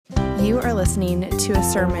You are listening to a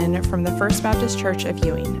sermon from the First Baptist Church of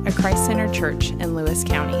Ewing, a Christ-centered church in Lewis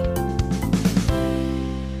County.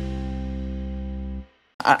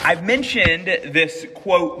 I've mentioned this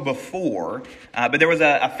quote before, but there was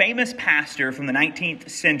a famous pastor from the 19th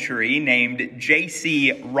century named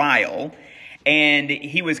J.C. Ryle, and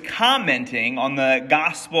he was commenting on the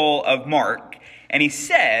Gospel of Mark, and he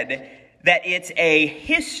said that it's a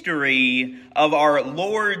history of our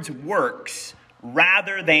Lord's works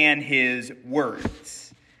rather than his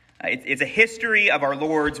words. It's a history of our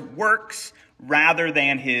Lord's works rather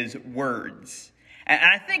than his words. And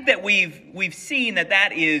I think that we've seen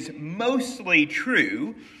that is mostly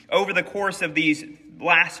true over the course of these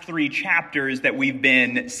last three chapters that we've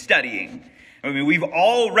been studying. I mean, we've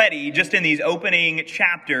already, just in these opening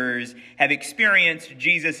chapters, have experienced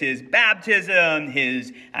Jesus' baptism,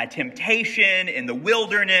 his temptation in the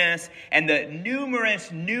wilderness, and the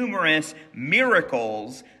numerous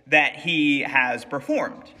miracles that he has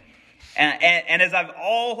performed. And as I've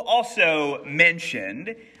also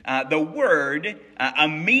mentioned, the word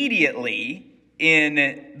immediately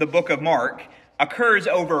in the book of Mark occurs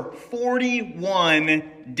over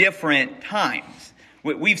 41 different times.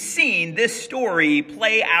 We've seen this story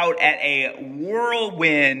play out at a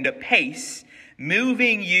whirlwind pace,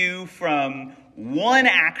 moving you from one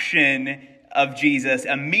action of Jesus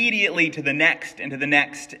immediately to the next and to the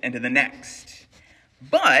next and to the next.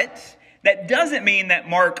 But that doesn't mean that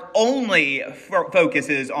Mark only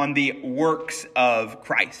focuses on the works of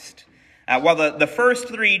Christ. While the first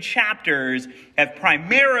three chapters have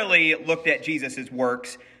primarily looked at Jesus'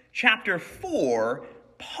 works, chapter 4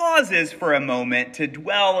 pauses for a moment to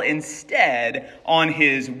dwell instead on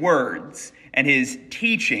his words and his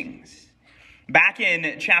teachings. Back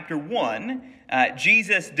in chapter 1,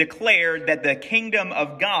 Jesus declared that the kingdom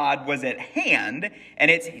of God was at hand,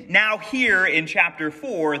 and it's now here in chapter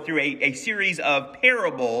 4 through a series of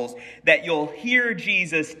parables that you'll hear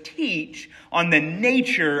Jesus teach on the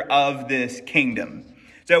nature of this kingdom.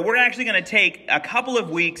 So we're actually going to take a couple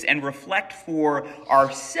of weeks and reflect for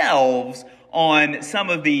ourselves on some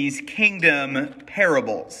of these kingdom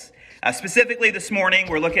parables. Specifically this morning,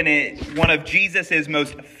 we're looking at one of Jesus'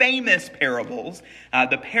 most famous parables,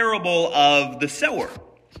 the parable of the sower.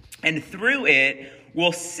 And through it,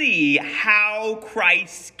 we'll see how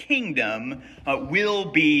Christ's kingdom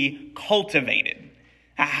will be cultivated.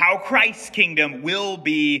 How Christ's kingdom will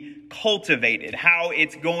be cultivated. How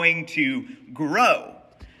it's going to grow.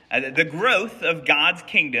 The growth of God's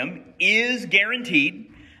kingdom is guaranteed.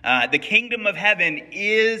 The kingdom of heaven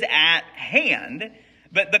is at hand,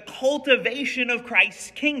 but the cultivation of Christ's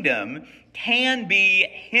kingdom can be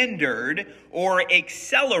hindered or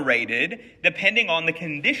accelerated depending on the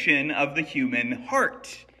condition of the human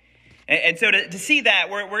heart. And so to see that,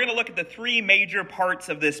 we're going to look at the three major parts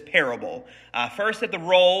of this parable. First, at the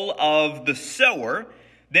role of the sower,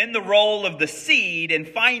 then the role of the seed, and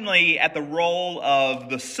finally at the role of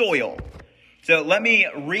the soil. So let me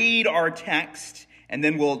read our text, and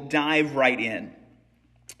then we'll dive right in.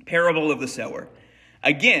 Parable of the sower.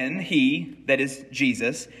 Again, he, that is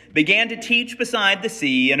Jesus, began to teach beside the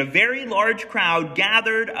sea, and a very large crowd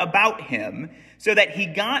gathered about him, so that he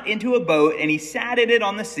got into a boat, and he sat in it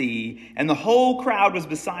on the sea, and the whole crowd was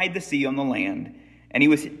beside the sea on the land. And he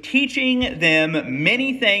was teaching them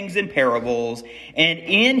many things in parables, and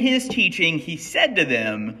in his teaching he said to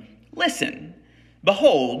them, Listen,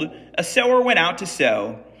 behold, a sower went out to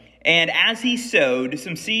sow. And as he sowed,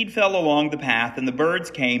 some seed fell along the path, and the birds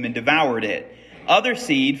came and devoured it. Other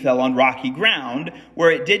seed fell on rocky ground,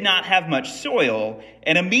 where it did not have much soil,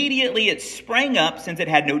 and immediately it sprang up, since it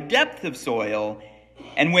had no depth of soil.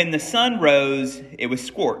 And when the sun rose, it was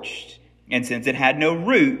scorched, and since it had no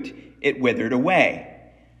root, it withered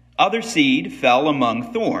away. Other seed fell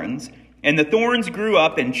among thorns, and the thorns grew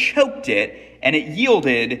up and choked it, and it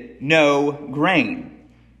yielded no grain.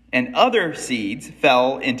 And other seeds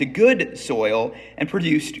fell into good soil and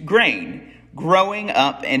produced grain, growing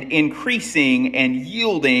up and increasing and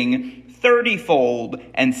yielding 30-fold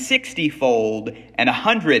and 60-fold and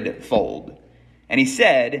 100-fold. And he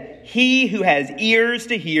said, He who has ears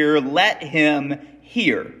to hear, let him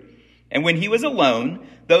hear. And when he was alone,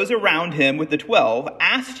 those around him with the 12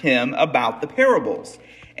 asked him about the parables.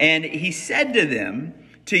 And he said to them,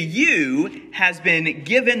 To you has been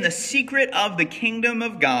given the secret of the kingdom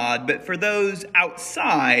of God, but for those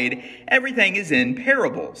outside, everything is in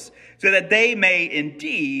parables, so that they may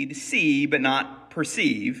indeed see but not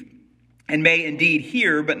perceive, and may indeed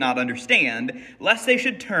hear but not understand, lest they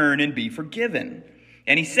should turn and be forgiven.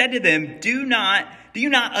 And he said to them, Do you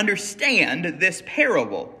not understand this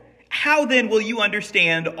parable? How then will you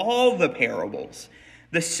understand all the parables?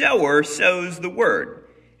 The sower sows the word,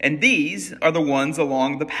 and these are the ones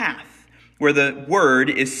along the path, where the word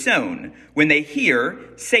is sown. When they hear,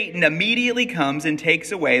 Satan immediately comes and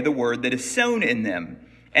takes away the word that is sown in them.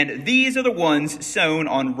 And these are the ones sown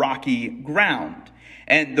on rocky ground,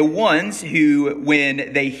 and the ones who,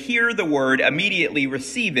 when they hear the word, immediately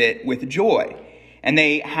receive it with joy. And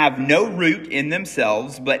they have no root in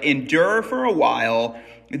themselves, but endure for a while.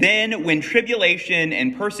 Then when tribulation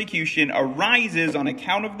and persecution arises on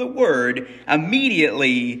account of the word,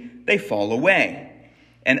 immediately they fall away.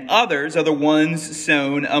 And others are the ones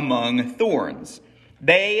sown among thorns.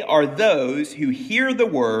 They are those who hear the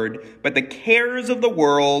word, but the cares of the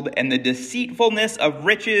world and the deceitfulness of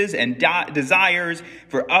riches and desires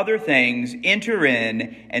for other things enter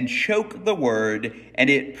in and choke the word, and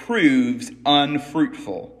it proves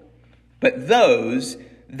unfruitful. But those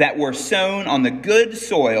that were sown on the good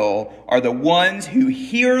soil are the ones who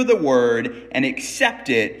hear the word and accept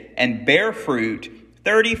it and bear fruit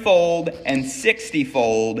 30-fold and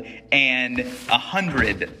 60-fold and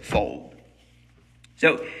 100-fold.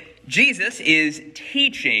 So Jesus is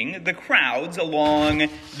teaching the crowds along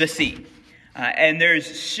the sea. And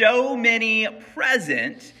there's so many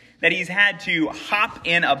present that he's had to hop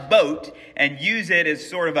in a boat and use it as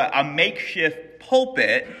sort of a makeshift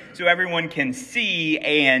pulpit so everyone can see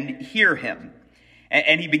and hear him.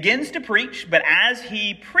 And he begins to preach, but as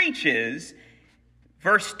he preaches,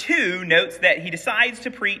 verse 2 notes that he decides to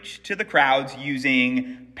preach to the crowds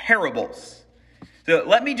using parables. So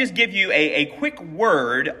let me just give you a quick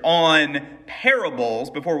word on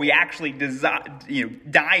parables before we actually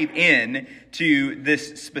dive in to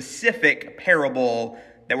this specific parable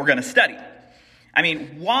that we're going to study. I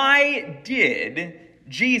mean, why did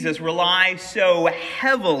Jesus rely so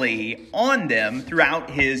heavily on them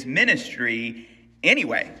throughout his ministry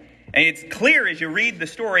anyway? And it's clear as you read the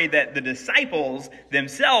story that the disciples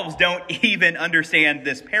themselves don't even understand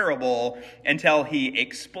this parable until he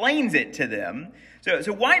explains it to them.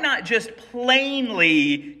 So why not just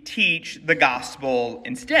plainly teach the gospel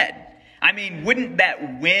instead? I mean, wouldn't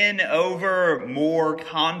that win over more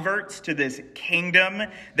converts to this kingdom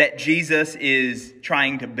that Jesus is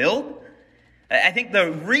trying to build? I think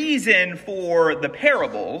the reason for the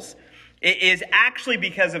parables is actually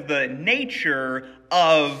because of the nature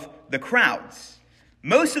of the crowds.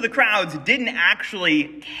 Most of the crowds didn't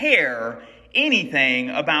actually care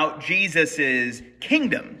anything about Jesus's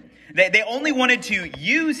kingdom. They only wanted to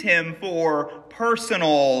use him for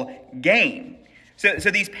personal gain.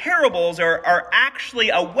 So these parables are actually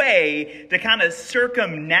a way to kind of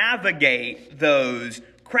circumnavigate those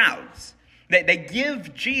crowds. They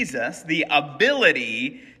give Jesus the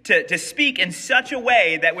ability to speak in such a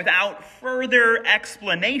way that without further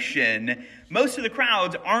explanation, most of the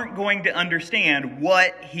crowds aren't going to understand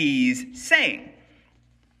what he's saying.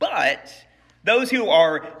 But those who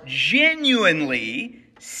are genuinely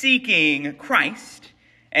seeking Christ,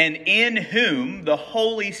 and in whom the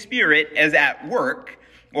Holy Spirit is at work,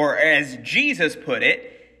 or as Jesus put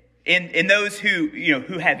it, in those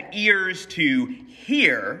who have ears to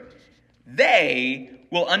hear, they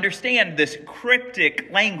will understand this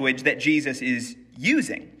cryptic language that Jesus is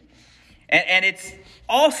using. And it's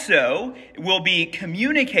also will be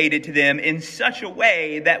communicated to them in such a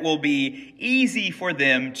way that will be easy for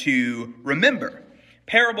them to remember.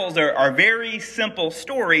 Parables are very simple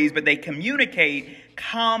stories, but they communicate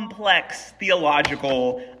complex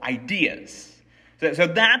theological ideas. So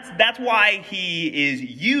that's why he is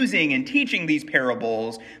using and teaching these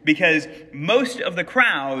parables, because most of the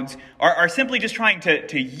crowds are simply just trying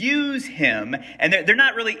to use him, and they're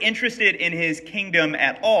not really interested in his kingdom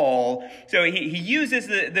at all. So he uses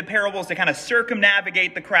the parables to kind of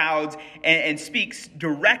circumnavigate the crowds and speaks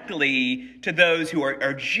directly to those who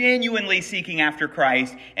are genuinely seeking after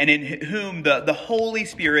Christ and in whom the Holy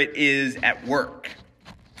Spirit is at work.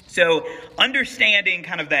 So understanding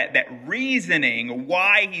kind of that reasoning,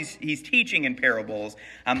 why he's teaching in parables,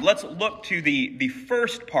 let's look to the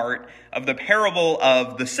first part of the parable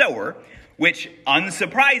of the sower, which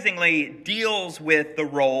unsurprisingly deals with the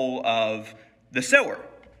role of the sower.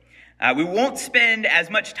 We won't spend as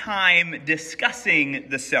much time discussing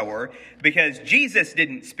the sower because Jesus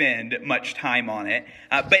didn't spend much time on it,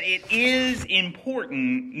 but it is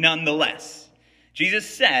important nonetheless. Jesus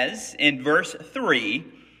says in verse 3,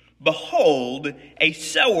 "Behold, a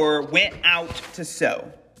sower went out to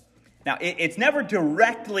sow." Now, it's never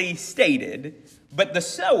directly stated, but the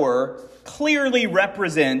sower clearly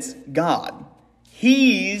represents God.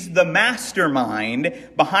 He's the mastermind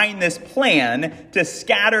behind this plan to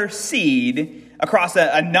scatter seed across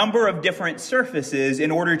a number of different surfaces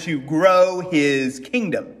in order to grow his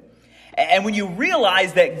kingdom. And when you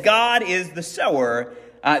realize that God is the sower,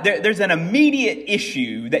 there's an immediate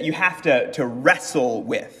issue that you have to wrestle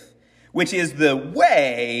with, which is the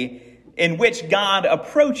way in which God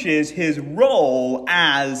approaches his role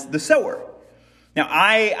as the sower. Now,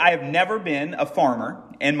 I have never been a farmer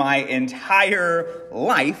in my entire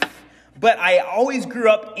life, but I always grew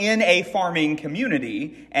up in a farming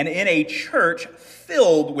community and in a church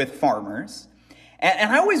filled with farmers.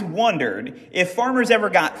 And I always wondered if farmers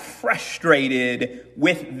ever got frustrated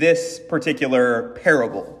with this particular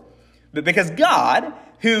parable. But because God,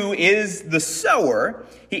 who is the sower,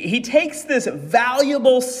 he takes this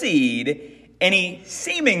valuable seed and he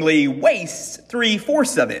seemingly wastes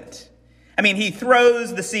 3/4 of it. I mean, he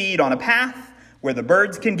throws the seed on a path where the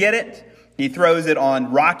birds can get it. He throws it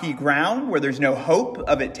on rocky ground where there's no hope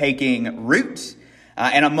of it taking root.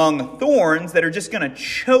 And among thorns that are just going to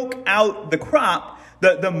choke out the crop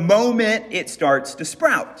the moment it starts to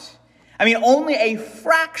sprout. I mean, only a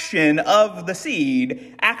fraction of the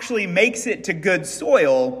seed actually makes it to good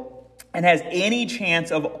soil and has any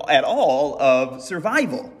chance at all of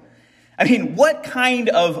survival. I mean, what kind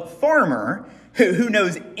of farmer who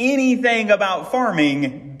knows anything about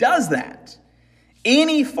farming does that?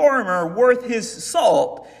 Any farmer worth his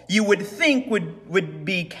salt, you would think would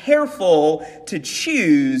be careful to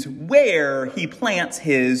choose where he plants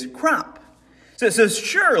his crop. So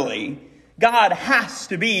surely God has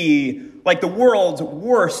to be like the world's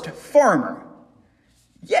worst farmer.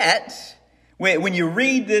 Yet, when you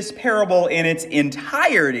read this parable in its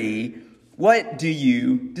entirety, what do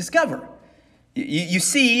you discover? You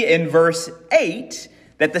see in verse 8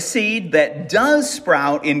 that the seed that does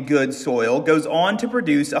sprout in good soil goes on to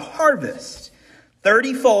produce a harvest,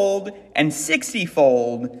 30-fold and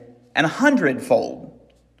 60-fold and 100-fold.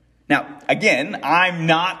 Now, again, I'm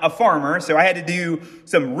not a farmer, so I had to do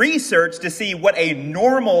some research to see what a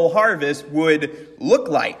normal harvest would look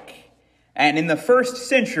like. And in the first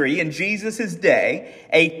century, in Jesus' day,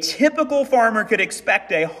 a typical farmer could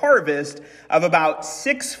expect a harvest of about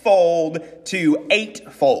 6-fold to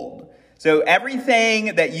 8-fold. So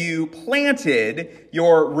everything that you planted,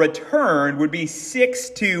 your return would be 6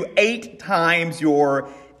 to 8 times your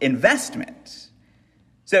investment.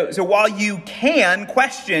 So while you can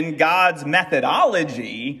question God's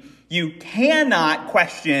methodology, you cannot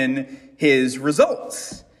question his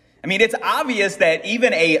results. I mean, it's obvious that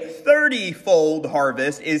even a 30-fold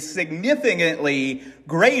harvest is significantly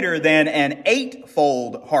greater than an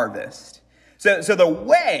 8-fold harvest. So the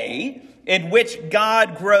way in which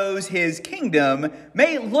God grows his kingdom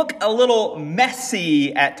may look a little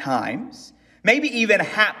messy at times, maybe even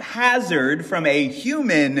haphazard from a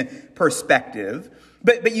human perspective,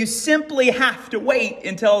 but you simply have to wait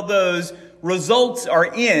until those results are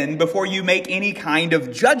in before you make any kind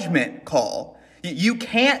of judgment call. You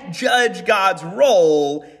can't judge God's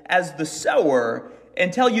role as the sower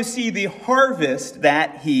until you see the harvest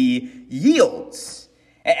that he yields.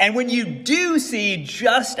 And when you do see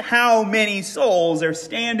just how many souls are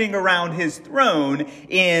standing around his throne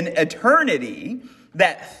in eternity,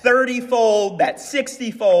 that 30-fold, that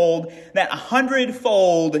 60-fold, that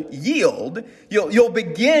 100-fold yield, you'll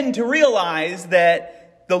begin to realize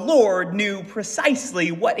that the Lord knew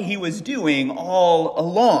precisely what he was doing all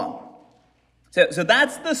along. So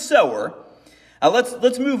that's the sower.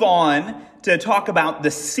 Let's move on to talk about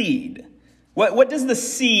the seed. What does the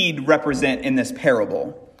seed represent in this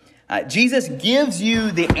parable? Jesus gives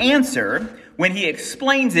you the answer when he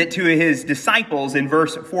explains it to his disciples in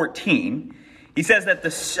verse 14. He says that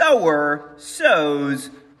the sower sows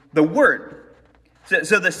the word.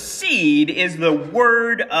 So the seed is the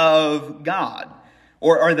word of God,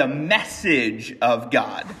 or the message of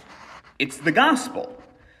God. It's the gospel,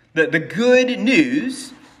 the good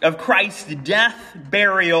news of Christ's death,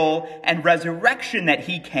 burial, and resurrection that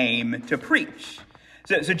he came to preach.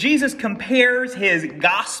 So Jesus compares his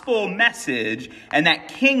gospel message and that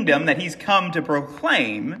kingdom that he's come to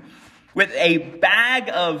proclaim with a bag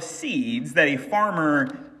of seeds that a farmer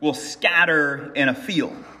will scatter in a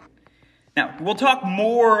field. Now, we'll talk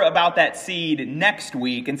more about that seed next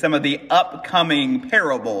week in some of the upcoming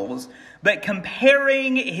parables, but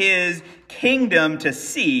comparing his kingdom to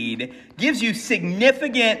seed gives you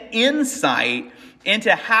significant insight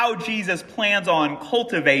into how Jesus plans on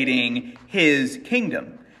cultivating his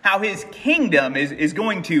kingdom, how his kingdom is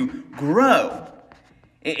going to grow.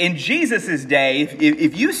 In Jesus' day,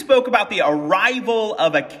 if you spoke about the arrival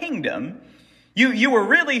of a kingdom, you were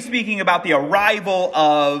really speaking about the arrival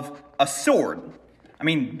of a sword. I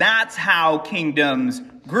mean, that's how kingdoms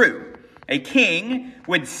grew. A king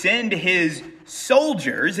would send his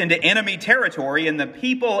soldiers into enemy territory, and the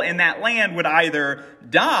people in that land would either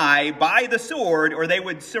die by the sword or they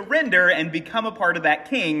would surrender and become a part of that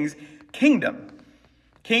king's kingdom.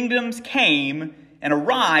 Kingdoms came and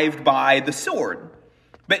arrived by the sword.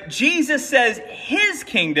 But Jesus says his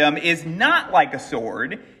kingdom is not like a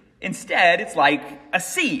sword. Instead, it's like a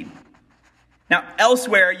seed. Now,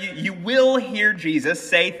 elsewhere, you will hear Jesus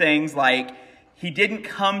say things like, he didn't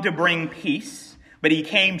come to bring peace, but he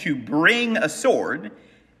came to bring a sword.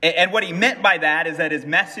 And what he meant by that is that his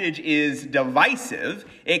message is divisive.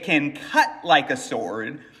 It can cut like a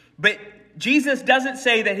sword. But Jesus doesn't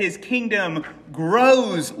say that his kingdom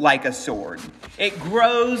grows like a sword. It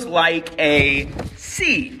grows like a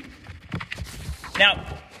seed. Now,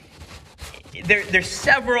 there's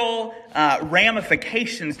several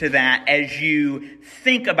ramifications to that as you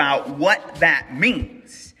think about what that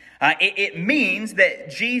means. It means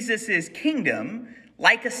that Jesus' kingdom,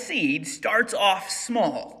 like a seed, starts off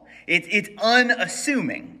small. It's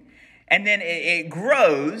unassuming. And then it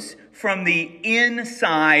grows from the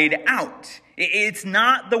inside out. It's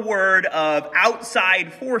not the word of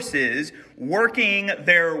outside forces working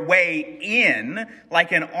their way in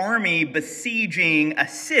like an army besieging a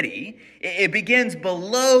city. It begins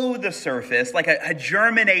below the surface like a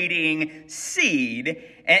germinating seed,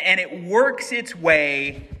 and it works its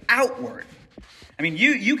way outward. I mean,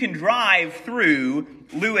 you can drive through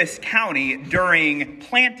Lewis County during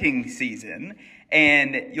planting season,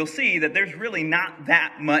 and you'll see that there's really not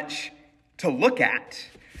that much to look at.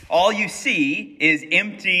 All you see is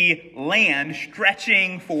empty land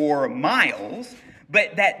stretching for miles,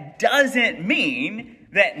 but that doesn't mean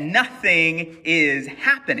that nothing is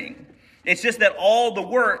happening. It's just that all the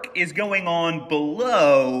work is going on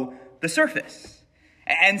below the surface.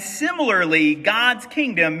 And similarly, God's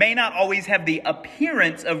kingdom may not always have the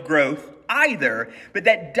appearance of growth either, but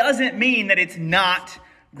that doesn't mean that it's not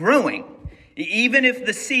growing. Even if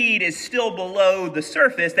the seed is still below the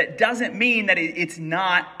surface, that doesn't mean that it's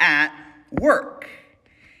not at work.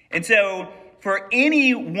 And so, for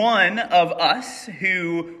any one of us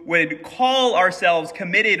who would call ourselves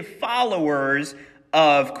committed followers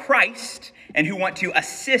of Christ and who want to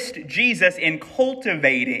assist Jesus in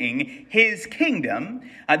cultivating his kingdom,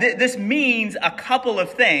 this means a couple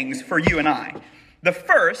of things for you and I. The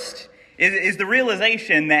first is the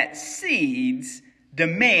realization that seeds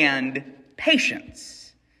demand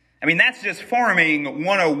patience. I mean, that's just farming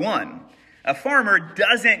 101. A farmer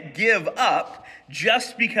doesn't give up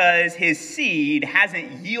just because his seed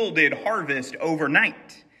hasn't yielded harvest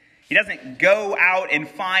overnight. He doesn't go out and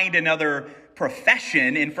find another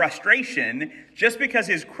profession in frustration just because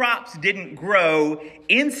his crops didn't grow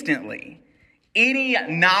instantly. Any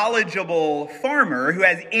knowledgeable farmer who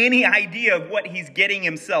has any idea of what he's getting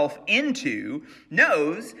himself into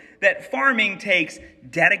knows that farming takes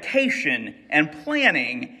dedication and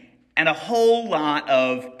planning and a whole lot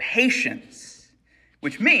of patience,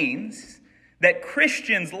 which means that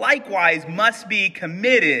Christians likewise must be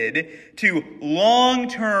committed to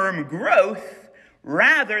long-term growth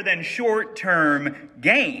rather than short-term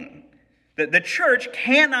gain. That the church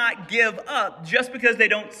cannot give up just because they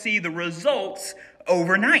don't see the results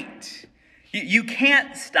overnight. You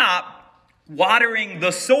can't stop watering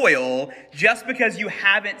the soil just because you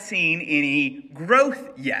haven't seen any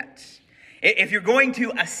growth yet. If you're going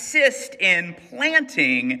to assist in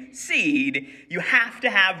planting seed, you have to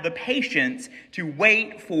have the patience to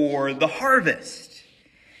wait for the harvest.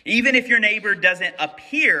 Even if your neighbor doesn't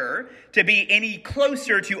appear to be any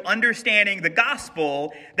closer to understanding the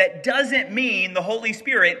gospel, that doesn't mean the Holy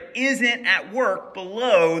Spirit isn't at work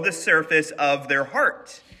below the surface of their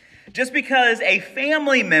heart. Just because a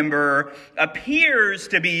family member appears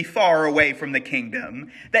to be far away from the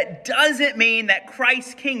kingdom, that doesn't mean that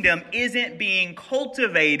Christ's kingdom isn't being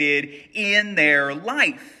cultivated in their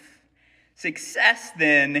life. Success,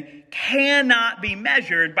 then, cannot be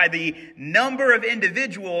measured by the number of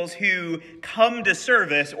individuals who come to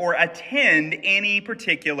service or attend any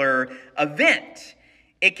particular event.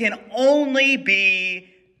 It can only be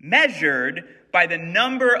measured by the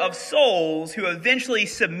number of souls who eventually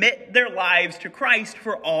submit their lives to Christ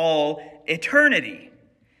for all eternity.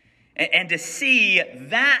 And to see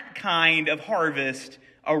that kind of harvest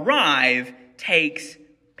arrive takes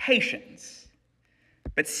patience.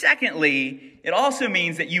 But secondly, it also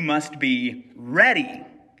means that you must be ready.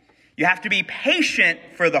 You have to be patient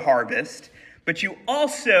for the harvest, but you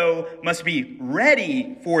also must be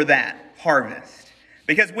ready for that harvest.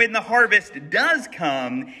 Because when the harvest does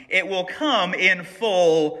come, it will come in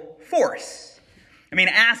full force. I mean,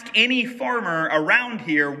 ask any farmer around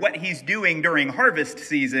here what he's doing during harvest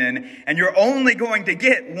season, and you're only going to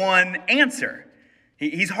get one answer.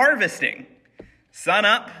 He's harvesting. Sun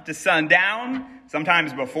up to sundown,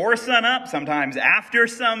 sometimes before sun up, sometimes after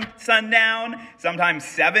sundown, sometimes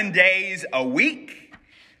 7 days a week.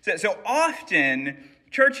 So often,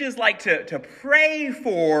 churches like to pray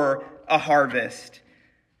for a harvest,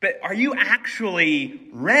 but are you actually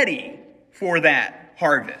ready for that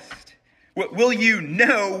harvest? Will you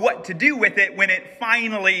know what to do with it when it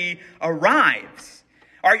finally arrives?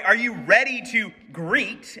 Are you ready to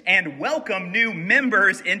greet and welcome new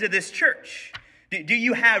members into this church? Do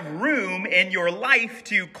you have room in your life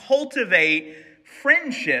to cultivate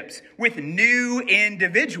friendships with new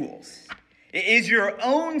individuals? Is your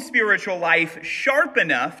own spiritual life sharp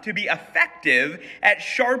enough to be effective at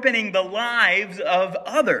sharpening the lives of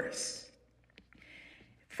others?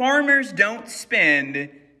 Farmers don't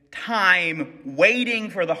spend time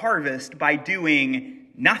waiting for the harvest by doing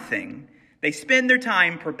nothing. They spend their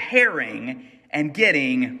time preparing and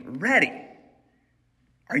getting ready.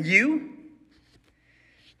 Are you?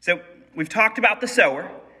 So we've talked about the sower.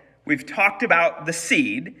 We've talked about the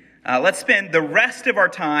seed. Let's spend the rest of our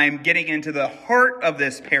time getting into the heart of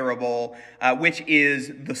this parable, which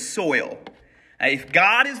is the soil. If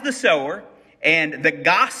God is the sower and the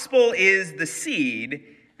gospel is the seed,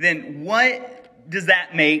 then what does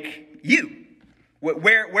that make you?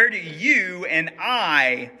 Where do you and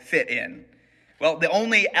I fit in? Well, the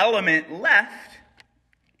only element left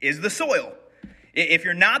is the soil. If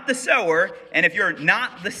you're not the sower and if you're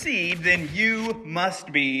not the seed, then you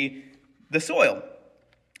must be the soil.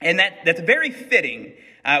 And that's very fitting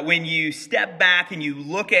when you step back and you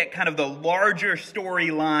look at kind of the larger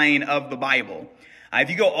storyline of the Bible. If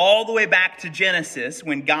you go all the way back to Genesis,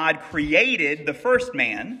 when God created the first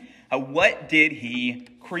man, what did he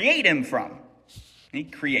create him from? He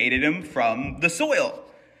created him from the soil,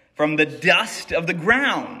 from the dust of the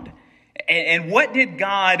ground. And what did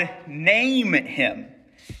God name him?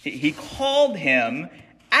 He called him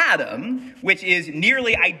Adam, which is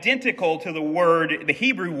nearly identical to the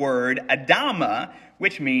Hebrew word Adama,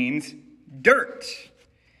 which means dirt.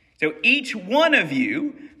 So each one of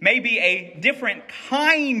you may be a different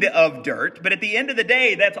kind of dirt, but at the end of the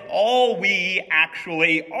day, that's all we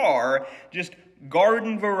actually are, just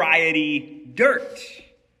garden variety dirt.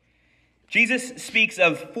 Jesus speaks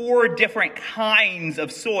of 4 different kinds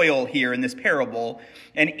of soil here in this parable,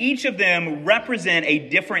 and each of them represent a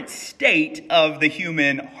different state of the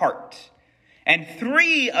human heart, and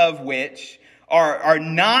 3 of which are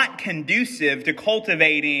not conducive to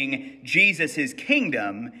cultivating Jesus'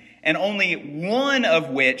 kingdom, and only 1 of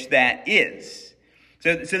which that is.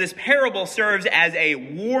 So this parable serves as a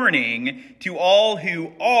warning to all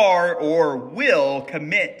who are or will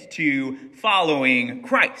commit to following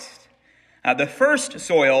Christ. The first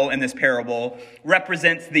soil in this parable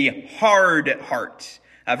represents the hard heart.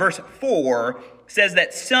 Verse 4 says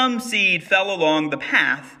that some seed fell along the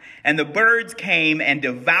path, and the birds came and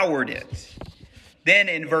devoured it. Then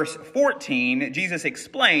in verse 14, Jesus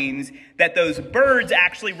explains that those birds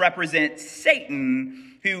actually represent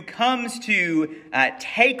Satan, who comes to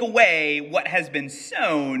take away what has been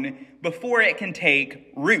sown before it can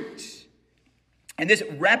take root. And this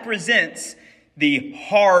represents the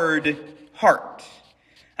hard heart.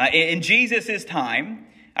 In Jesus' time,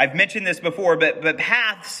 I've mentioned this before, but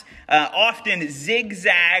paths often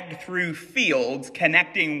zigzagged through fields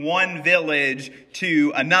connecting one village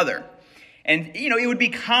to another. And, it would be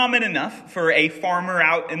common enough for a farmer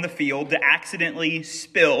out in the field to accidentally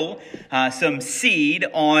spill some seed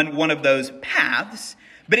on one of those paths,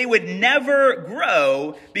 but it would never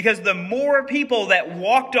grow because the more people that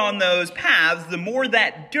walked on those paths, the more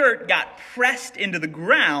that dirt got pressed into the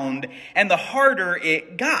ground and the harder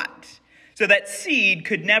it got. So that seed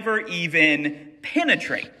could never even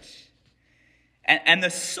penetrate. And the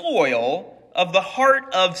soil of the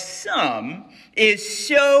heart of some is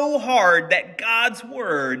so hard that God's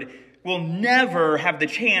word will never have the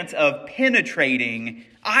chance of penetrating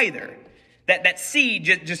either. That seed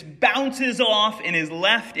just bounces off and is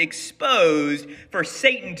left exposed for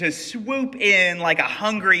Satan to swoop in like a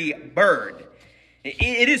hungry bird.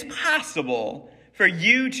 It is possible for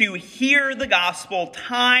you to hear the gospel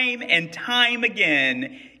time and time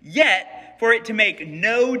again, yet for it to make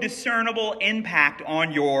no discernible impact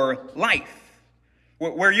on your life.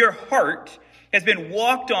 Where your heart has been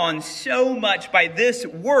walked on so much by this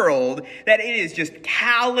world that it is just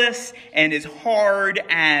callous and as hard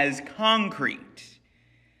as concrete.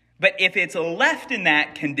 But if it's left in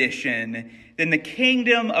that condition, then the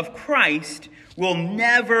kingdom of Christ will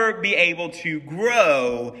never be able to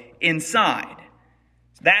grow inside.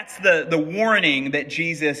 That's the warning that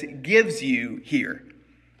Jesus gives you here.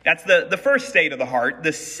 That's the first state of the heart.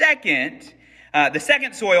 The second The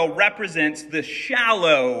second soil represents the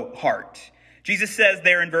shallow heart. Jesus says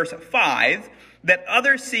there in verse 5 that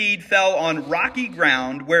other seed fell on rocky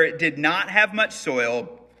ground where it did not have much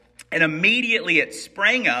soil, and immediately it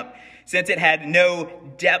sprang up, since it had no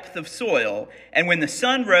depth of soil. And when the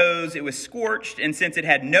sun rose, it was scorched, and since it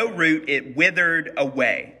had no root, it withered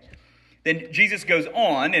away. Then Jesus goes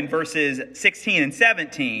on in verses 16 and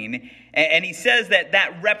 17, and he says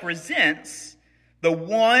that represents the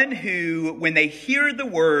one who, when they hear the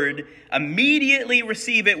word, immediately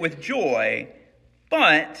receive it with joy,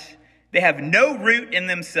 but they have no root in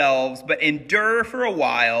themselves, but endure for a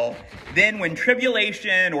while. Then when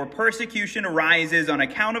tribulation or persecution arises on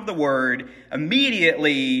account of the word,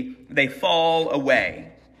 immediately they fall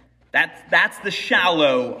away. That's the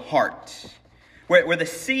shallow heart, where the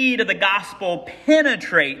seed of the gospel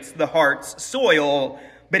penetrates the heart's soil,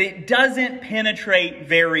 but it doesn't penetrate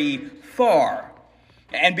very far.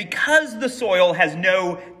 And because the soil has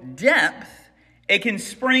no depth, it can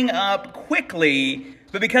spring up quickly,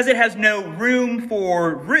 but because it has no room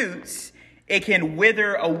for roots, it can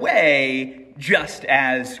wither away just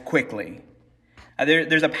as quickly.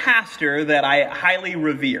 There's a pastor that I highly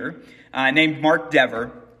revere named Mark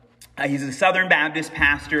Dever. He's a Southern Baptist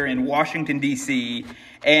pastor in Washington, D.C.,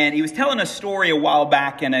 and he was telling a story a while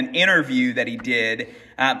back in an interview that he did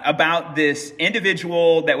about this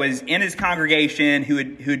individual that was in his congregation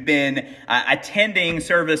who'd been attending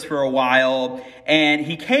service for a while. And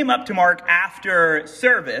he came up to Mark after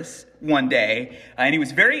service one day, and he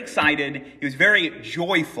was very excited. He was very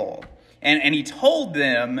joyful. And he told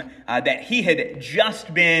them that he had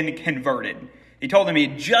just been converted. He told them he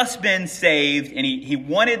had just been saved, and he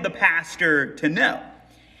wanted the pastor to know.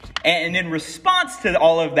 And in response to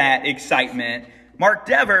all of that excitement, Mark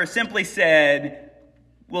Dever simply said,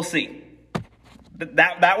 "We'll see."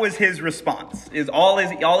 That was his response. All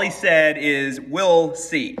he said is, "We'll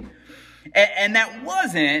see." And that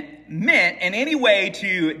wasn't meant in any way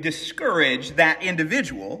to discourage that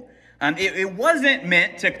individual. It wasn't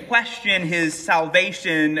meant to question his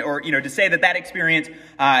salvation or, to say that experience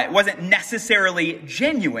wasn't necessarily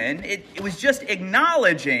genuine. It was just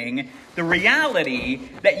acknowledging the reality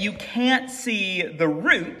that you can't see the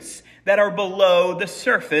roots that are below the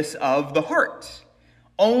surface of the heart.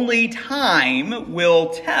 Only time will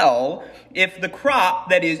tell if the crop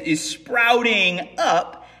that is sprouting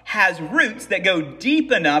up has roots that go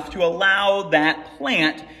deep enough to allow that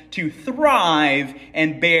plant to thrive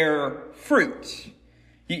and bear fruit.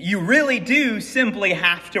 You really do simply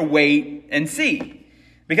have to wait and see.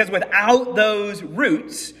 Because without those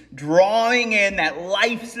roots drawing in that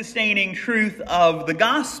life-sustaining truth of the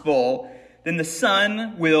gospel, then the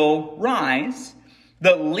sun will rise,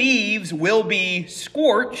 the leaves will be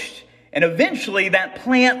scorched, and eventually that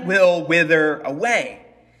plant will wither away.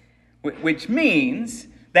 Which means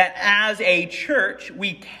that as a church,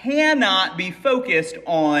 we cannot be focused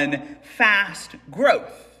on fast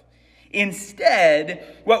growth. Instead,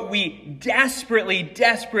 what we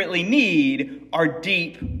desperately need are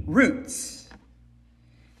deep roots.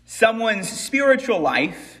 Someone's spiritual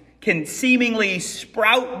life can seemingly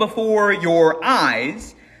sprout before your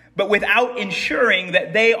eyes, but without ensuring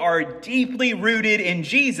that they are deeply rooted in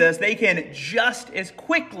Jesus, they can just as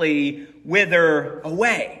quickly wither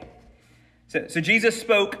away. So Jesus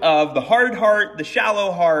spoke of the hard heart, the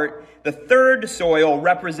shallow heart. The third soil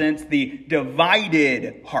represents the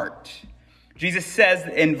divided heart. Jesus says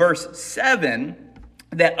in verse 7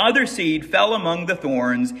 that other seed fell among the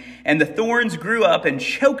thorns, and the thorns grew up and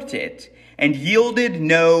choked it and yielded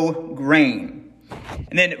no grain.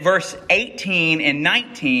 And then verse 18 and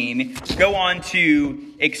 19 go on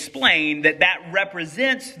to explain that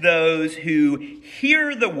represents those who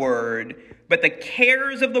hear the word, but the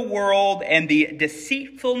cares of the world and the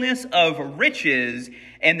deceitfulness of riches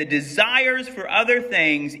and the desires for other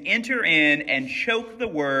things enter in and choke the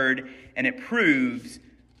word, and it proves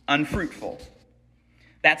unfruitful.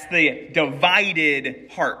 That's the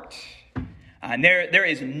divided heart. And there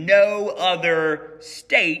is no other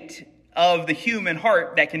state of the human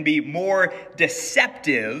heart that can be more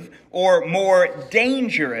deceptive or more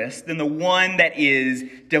dangerous than the one that is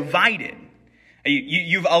divided.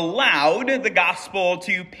 You've allowed the gospel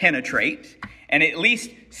to penetrate, and at least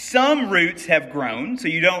some roots have grown, so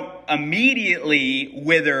you don't immediately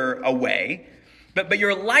wither away. But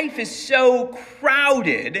your life is so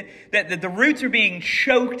crowded that the roots are being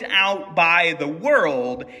choked out by the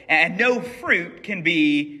world, and no fruit can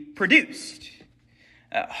be produced.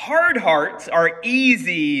 Hard hearts are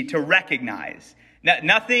easy to recognize.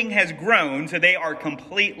 Nothing has grown, so they are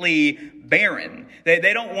completely barren.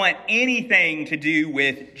 They don't want anything to do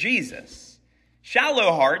with Jesus.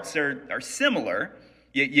 Shallow hearts are similar.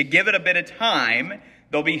 You give it a bit of time,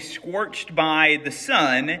 they'll be scorched by the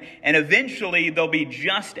sun, and eventually they'll be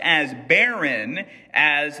just as barren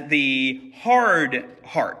as the hard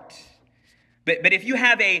heart. But if you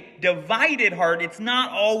have a divided heart, it's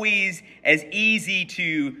not always as easy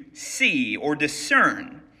to see or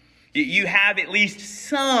discern. You have at least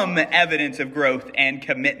some evidence of growth and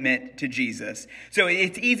commitment to Jesus. So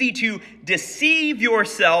it's easy to deceive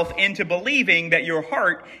yourself into believing that your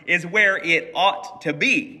heart is where it ought to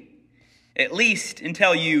be, at least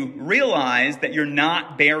until you realize that you're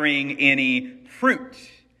not bearing any fruit.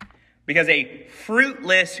 Because a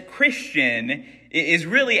fruitless Christian is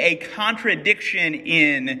really a contradiction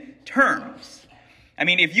in terms. I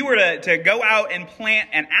mean, if you were to go out and plant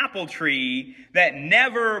an apple tree that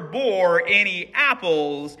never bore any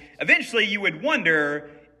apples, eventually you would wonder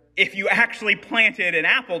if you actually planted an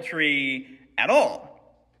apple tree at all.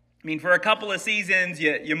 I mean, for a couple of seasons,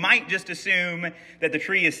 you might just assume that the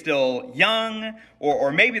tree is still young,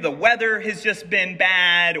 or maybe the weather has just been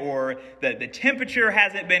bad, or the temperature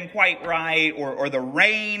hasn't been quite right, or the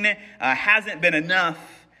rain hasn't been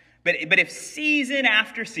enough. But if season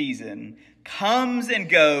after season comes and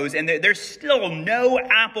goes, and there's still no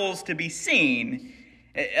apples to be seen,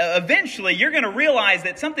 eventually you're going to realize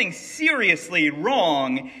that something seriously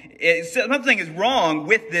wrong, something is wrong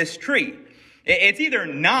with this tree. It's either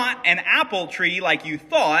not an apple tree like you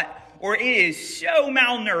thought, or it is so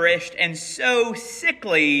malnourished and so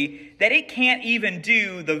sickly that it can't even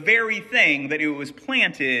do the very thing that it was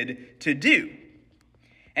planted to do.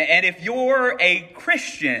 And if you're a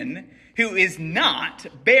Christian who is not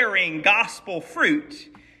bearing gospel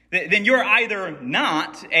fruit, then you're either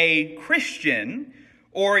not a Christian,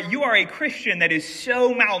 or you are a Christian that is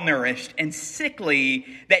so malnourished and sickly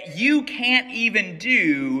that you can't even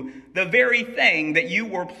do the very thing that you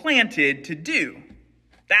were planted to do.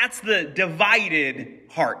 That's the divided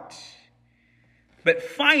heart. But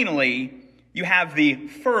finally, you have the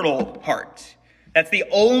fertile heart. That's the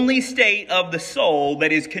only state of the soul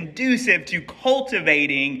that is conducive to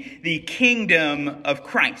cultivating the kingdom of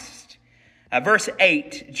Christ. Verse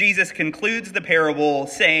 8, Jesus concludes the parable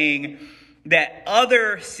saying that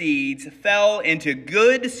other seeds fell into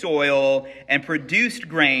good soil and produced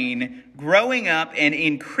grain, growing up and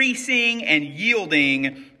increasing and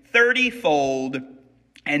yielding 30-fold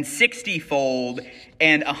and 60-fold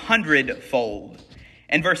and 100-fold.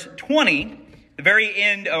 And verse 20, the very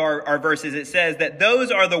end of our verses, it says that those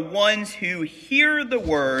are the ones who hear the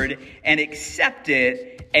word and accept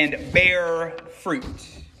it and bear fruit.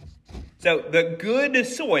 So the good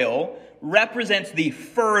soil represents the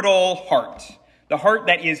fertile heart, the heart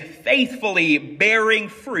that is faithfully bearing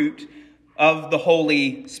fruit of the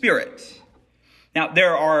Holy Spirit. Now,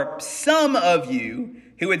 there are some of you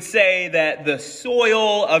who would say that the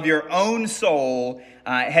soil of your own soul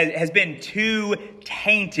has been too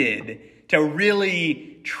tainted to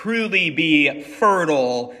really, truly be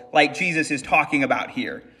fertile like Jesus is talking about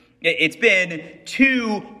here. It's been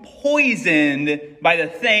too poisoned by the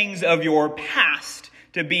things of your past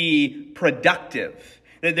to be productive.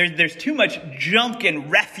 There's too much junk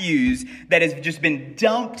and refuse that has just been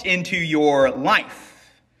dumped into your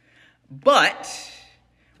life. But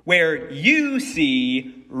where you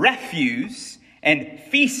see refuse and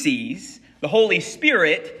feces, the Holy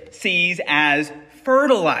Spirit sees as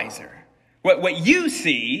fertilizer. What you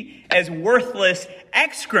see as worthless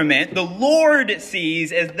excrement, the Lord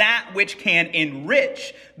sees as that which can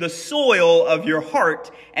enrich the soil of your heart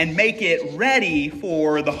and make it ready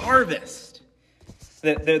for the harvest.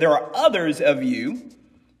 There are others of you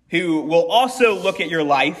who will also look at your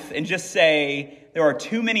life and just say, there are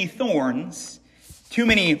too many thorns, too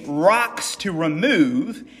many rocks to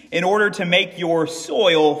remove in order to make your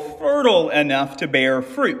soil fertile enough to bear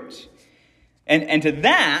fruit. And to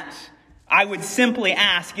that, I would simply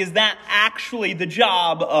ask, is that actually the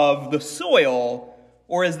job of the soil,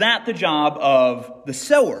 or is that the job of the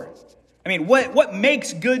sower? I mean, what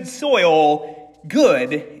makes good soil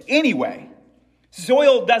good anyway?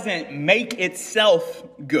 Soil doesn't make itself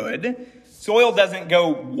good. Soil doesn't go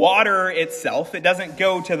water itself. It doesn't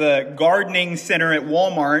go to the gardening center at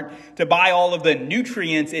Walmart to buy all of the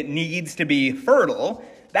nutrients it needs to be fertile.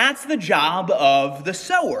 That's the job of the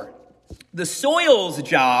sower. The soil's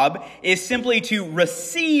job is simply to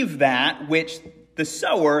receive that which the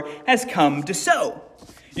sower has come to sow.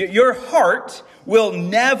 Your heart will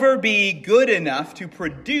never be good enough to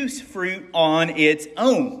produce fruit on its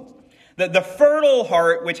own. The fertile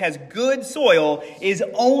heart, which has good soil, is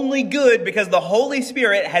only good because the Holy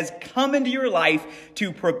Spirit has come into your life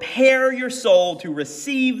to prepare your soul to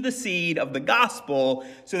receive the seed of the gospel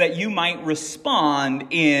so that you might respond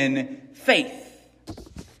in faith.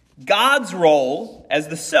 God's role as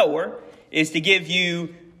the sower is to give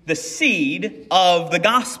you the seed of the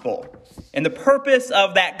gospel. And the purpose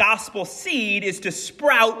of that gospel seed is to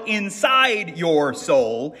sprout inside your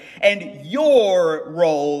soul. And your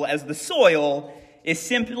role as the soil is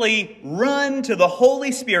simply run to the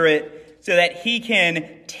Holy Spirit so that he can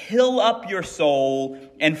till up your soul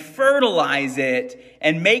and fertilize it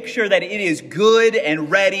and make sure that it is good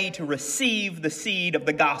and ready to receive the seed of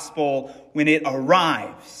the gospel when it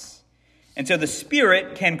arrives. And so the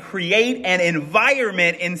Spirit can create an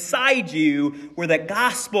environment inside you where the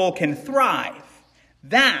gospel can thrive.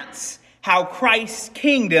 That's how Christ's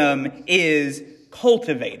kingdom is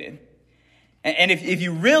cultivated. And if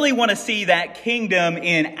you really want to see that kingdom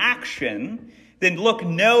in action, then look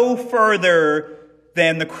no further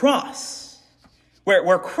than the cross,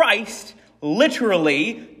 where Christ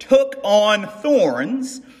literally took on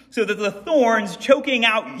thorns so that the thorns choking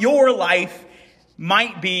out your life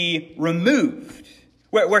might be removed,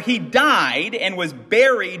 where he died and was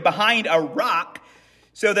buried behind a rock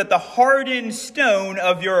so that the hardened stone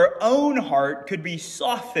of your own heart could be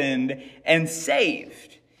softened and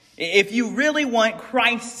saved. If you really want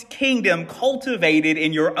Christ's kingdom cultivated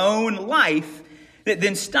in your own life,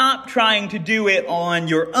 then stop trying to do it on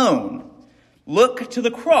your own. Look to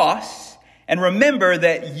the cross and remember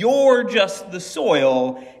that you're just the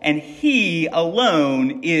soil and he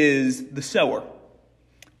alone is the sower.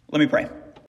 Let me pray.